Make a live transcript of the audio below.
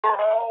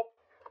Help!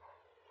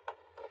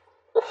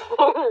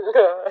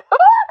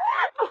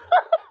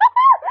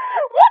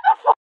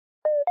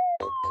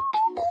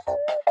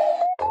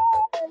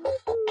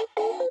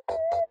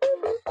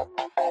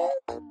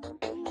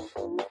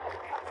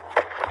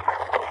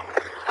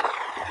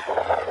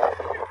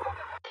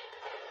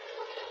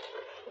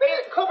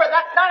 Cooper,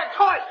 that's not a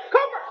toy!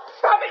 Cooper!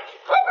 Stop it!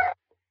 Cooper!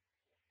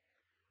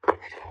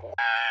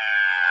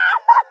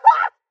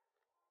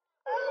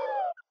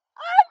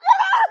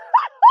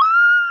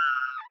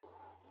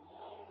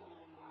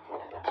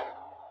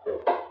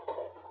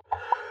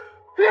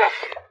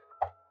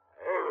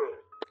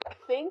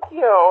 Thank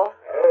you.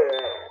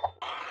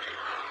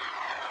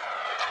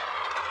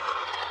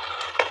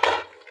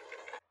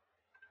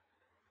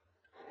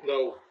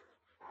 No.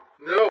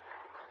 No.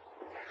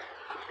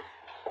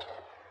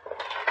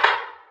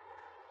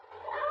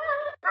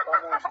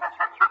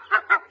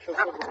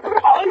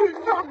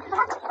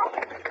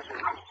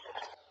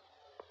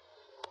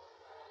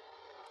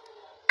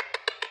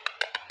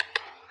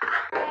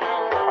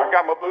 I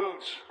got my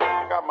boots.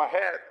 I got my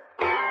hat.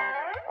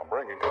 I'm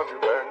bringing country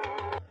back.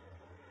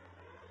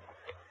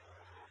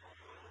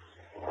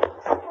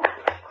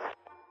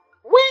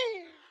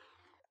 Whee!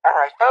 All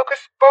right,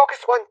 focus,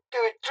 focus. 1,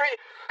 2, 3.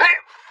 Hey!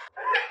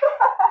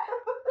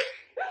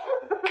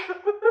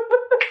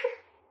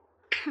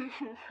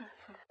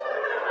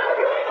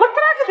 What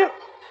can I do?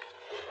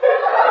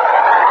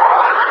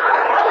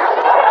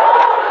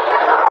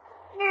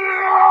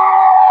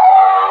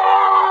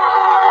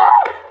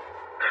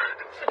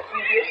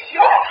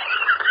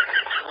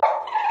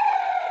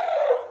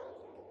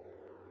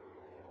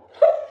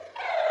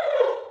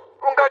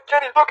 Oh God,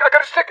 Jenny, look, I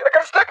got a stick. I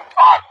got a stick.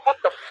 Oh, what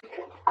the?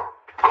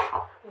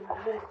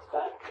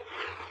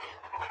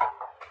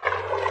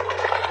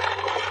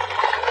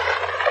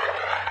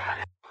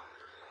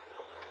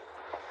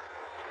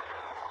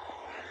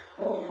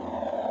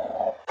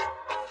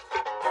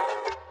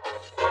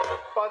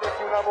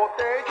 Parece una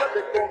botella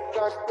de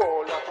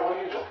Coca-Cola.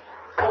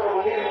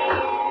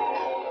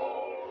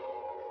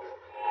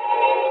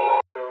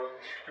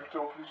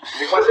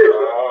 C'est coincé.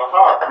 Non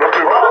plus.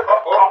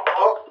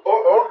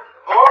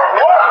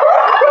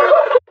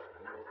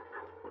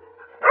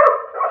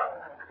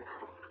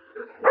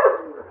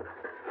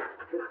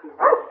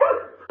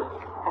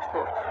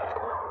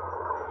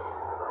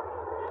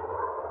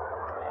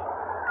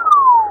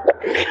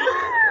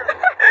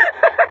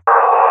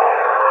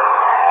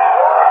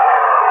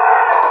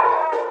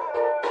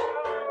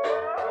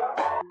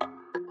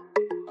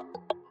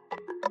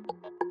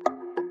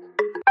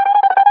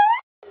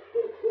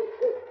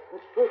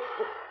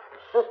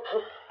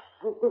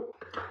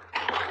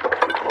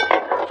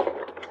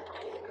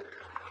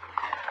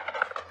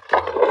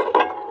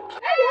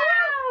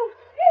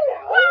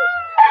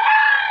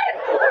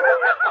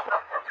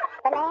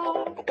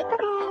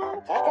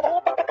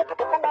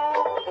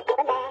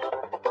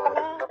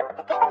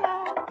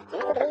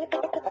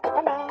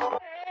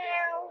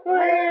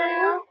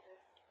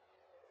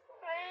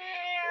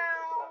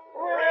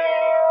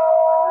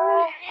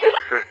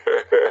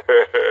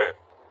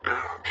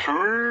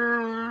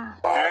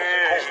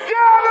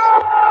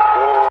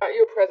 Got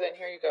you a present.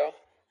 Here you go.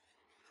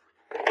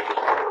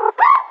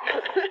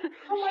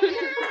 Oh my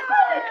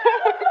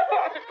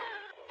God.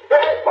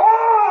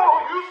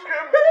 Oh, you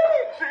scared me,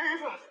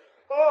 Jesus.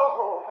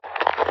 Oh.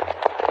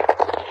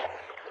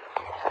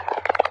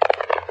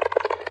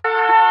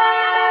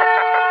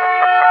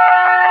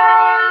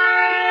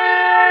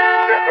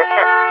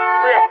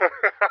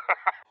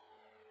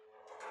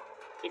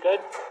 You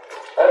good?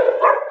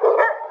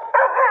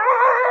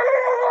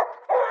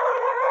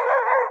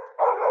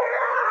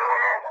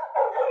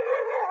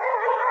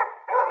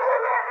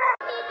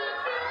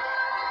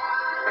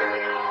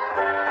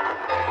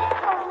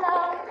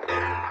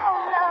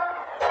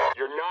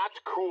 You're not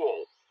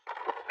cool.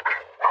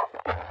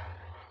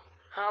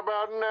 How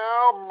about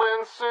now,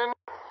 Benson?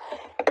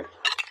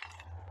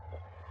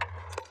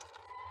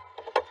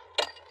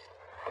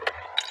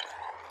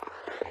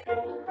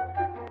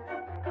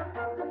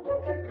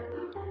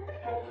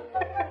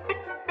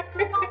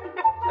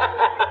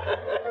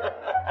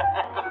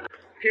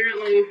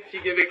 Apparently, if you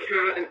give a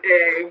cat an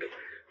egg,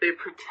 they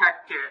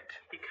protect it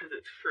because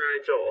it's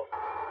fragile.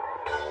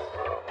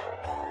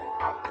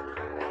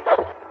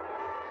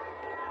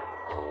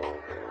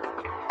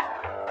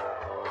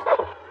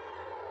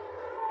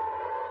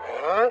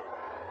 Huh?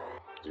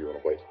 Do you want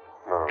to wait?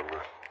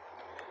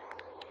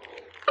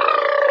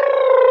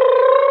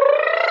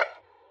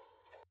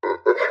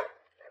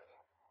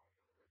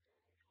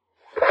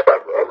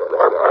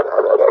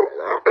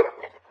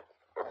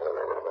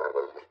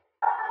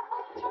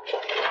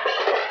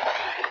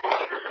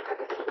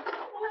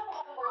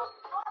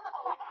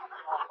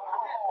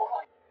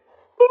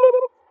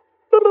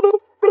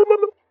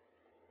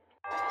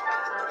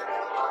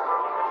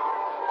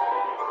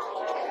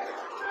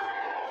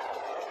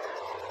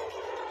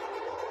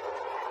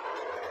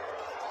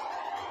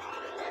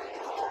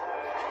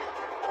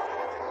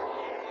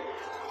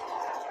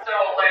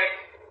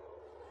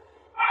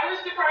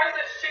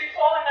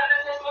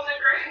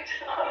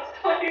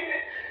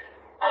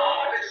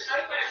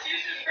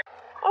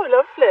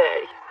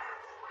 lovely.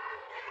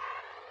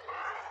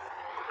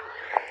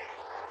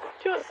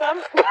 Do you want some?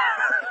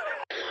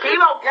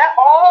 Philo, get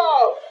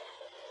off!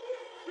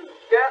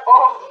 Get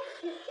off!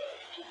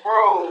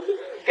 Bro,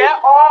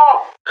 get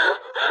off!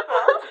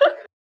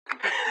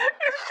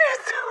 She's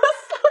still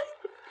asleep.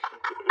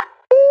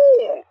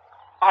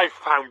 I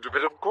found a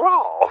bit of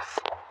grass.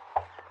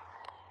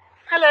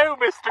 Hello,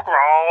 Mr.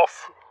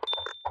 Grass.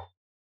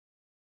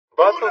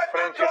 Bartos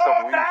Francis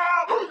of Leeds.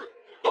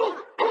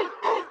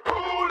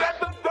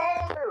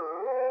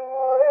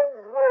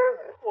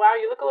 Wow,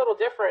 you look a little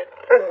different.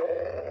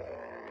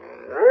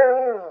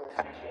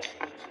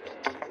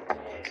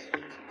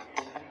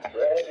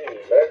 Randy,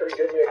 let her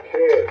give me a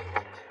kiss.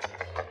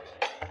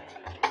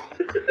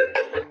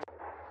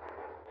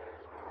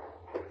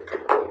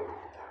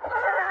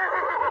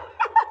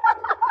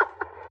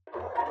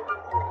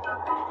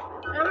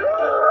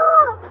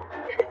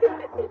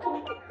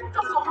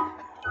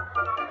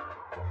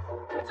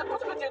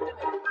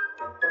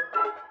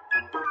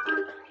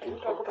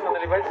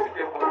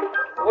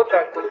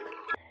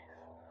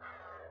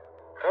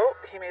 Oh,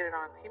 he made it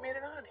on. He made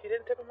it on. He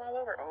didn't tip him all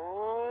over.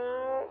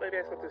 Oh, maybe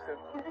I spoke too soon.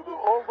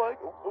 Oh my.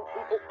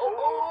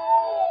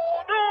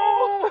 Oh,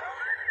 no!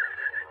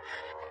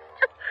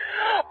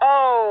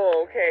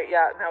 Oh, okay.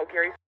 Yeah, no,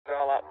 Gary f***ed it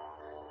all up.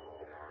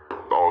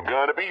 All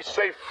gonna be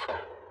safe,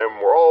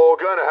 and we're all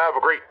gonna have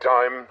a great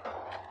time.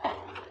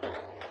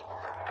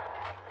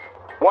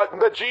 What in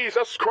the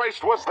Jesus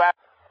Christ was that?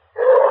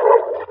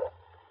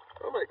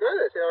 Oh my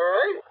goodness, you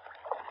alright?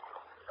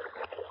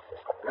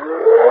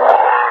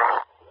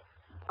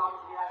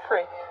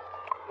 Free.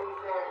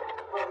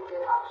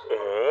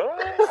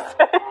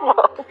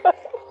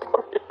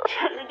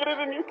 Trying to get it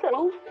in your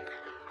kennel.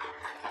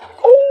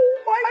 Oh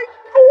my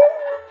god!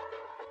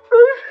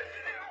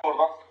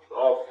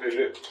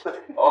 Aferin.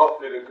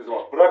 Aferin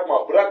kızıma.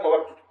 Bırakma, bırakma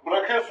bak.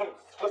 Bırakıyorsun.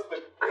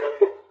 Fıstık.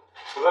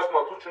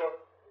 Bırakma, tut şunu.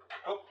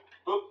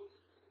 Tut.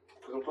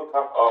 Kızım tut. Ha,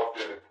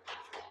 aferin.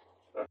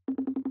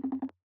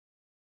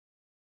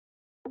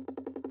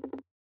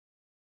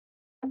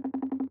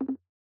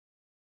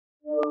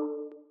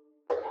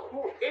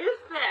 Who is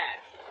that?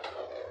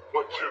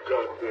 What you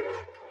got there?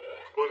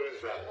 What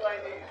is that?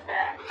 What is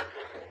that?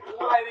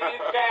 What is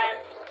that?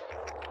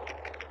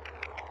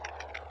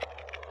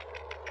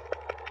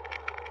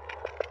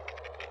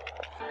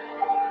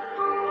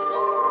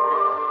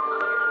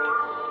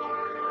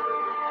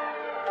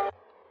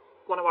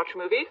 Want to watch a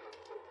movie?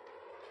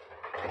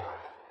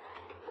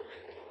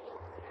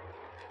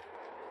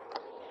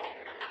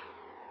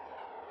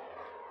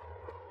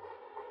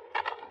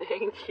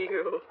 Thank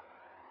you.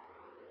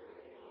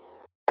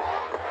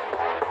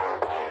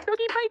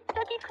 Doggy bite,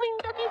 doggy clean,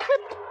 doggy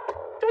flip.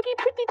 Doggy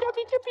pretty,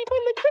 doggy chippy,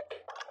 fun the trick.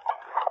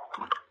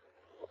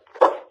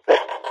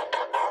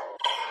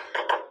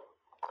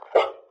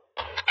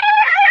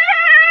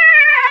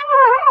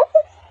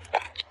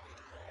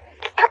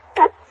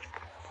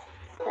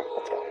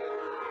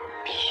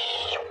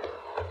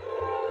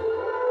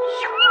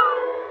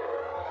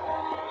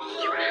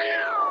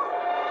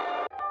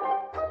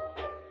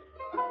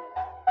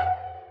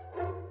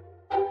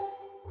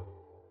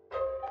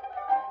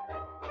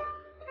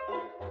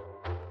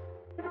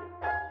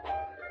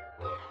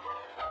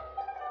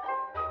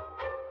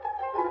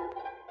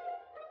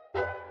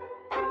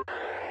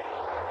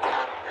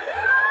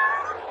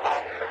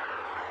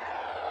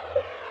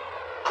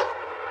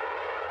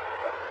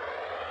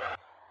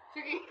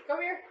 Suki,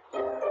 come here.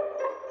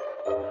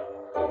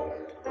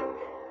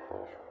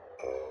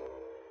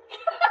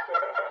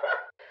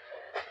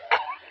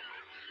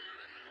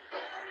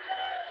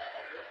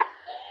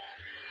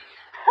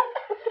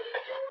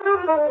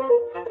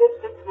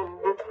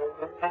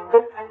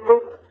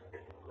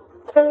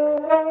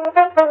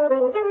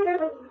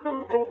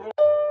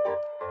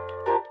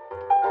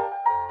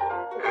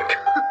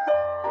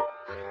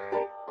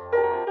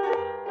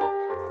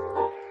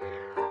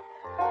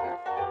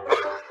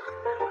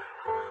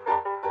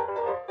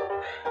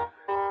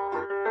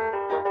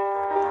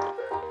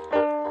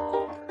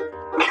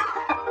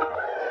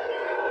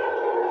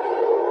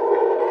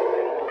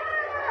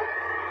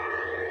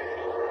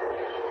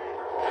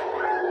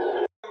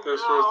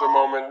 This was the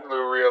moment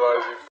Lou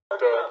realized he f***ed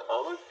up.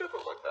 Oh, let's get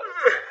like that.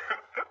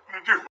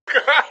 Did you?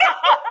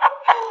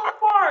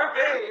 Poor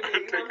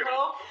baby. Take it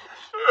Oh,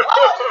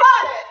 you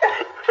got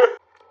it.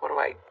 What do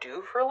I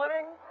do for a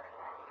living?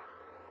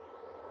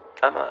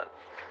 I'm a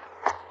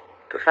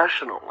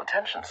professional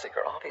attention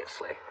seeker,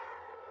 obviously.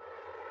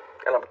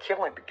 And I'm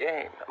killing the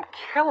game. I'm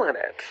killing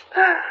it.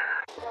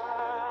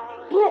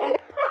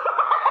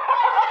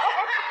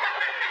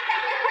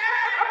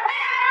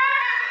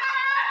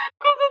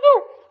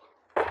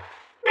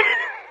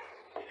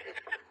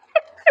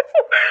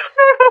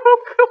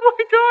 Oh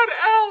my god,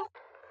 Al!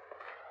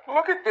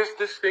 Look at this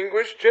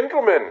distinguished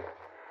gentleman.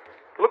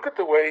 Look at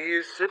the way he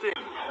is sitting.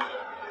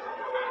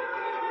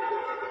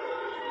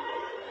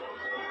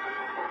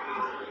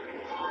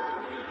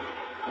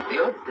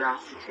 The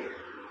audacity.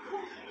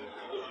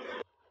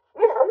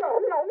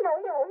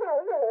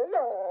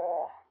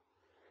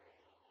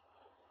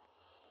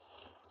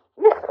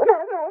 No.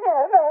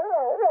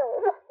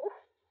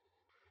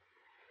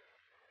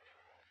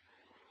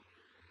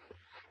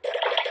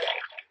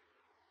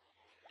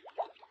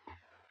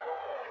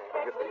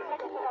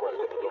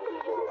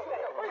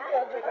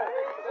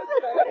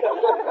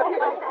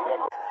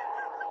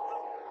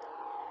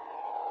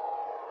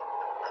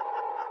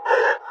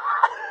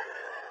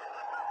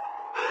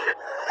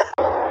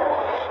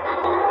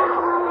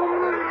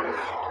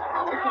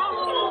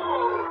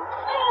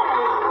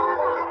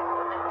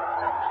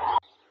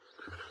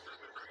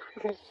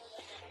 Is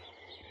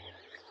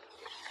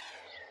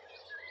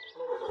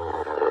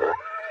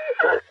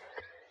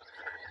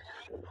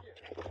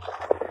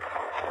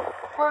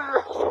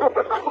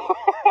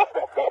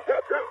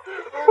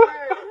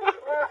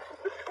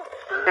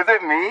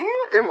it me?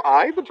 Am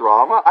I the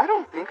drama? I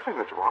don't think I'm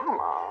the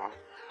drama.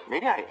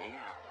 Maybe I am.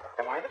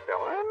 Am I the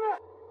villain?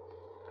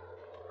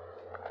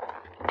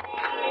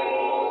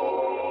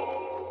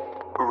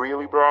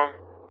 Really, bro?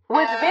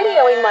 Was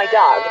videoing my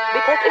dog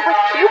because it was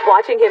cute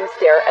watching him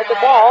stare at the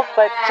ball,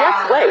 but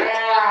just wait.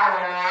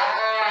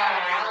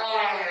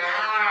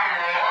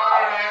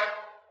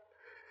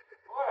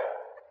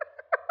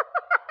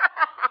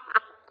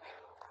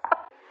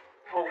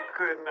 Oh,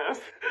 goodness.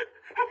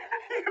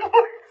 He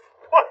looks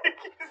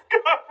like he's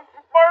got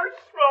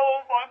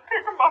marshmallows on.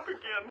 Pick him up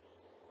again.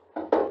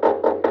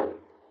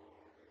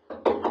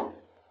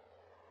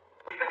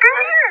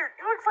 Come here.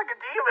 He looks like a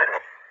demon.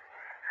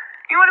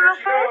 You want to go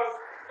first?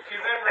 She's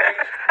in range.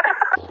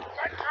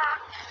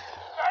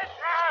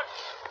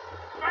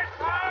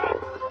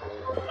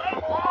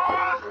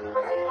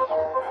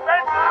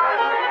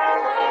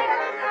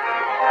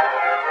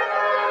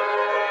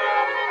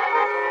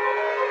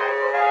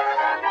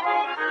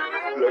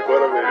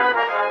 Agora mesmo.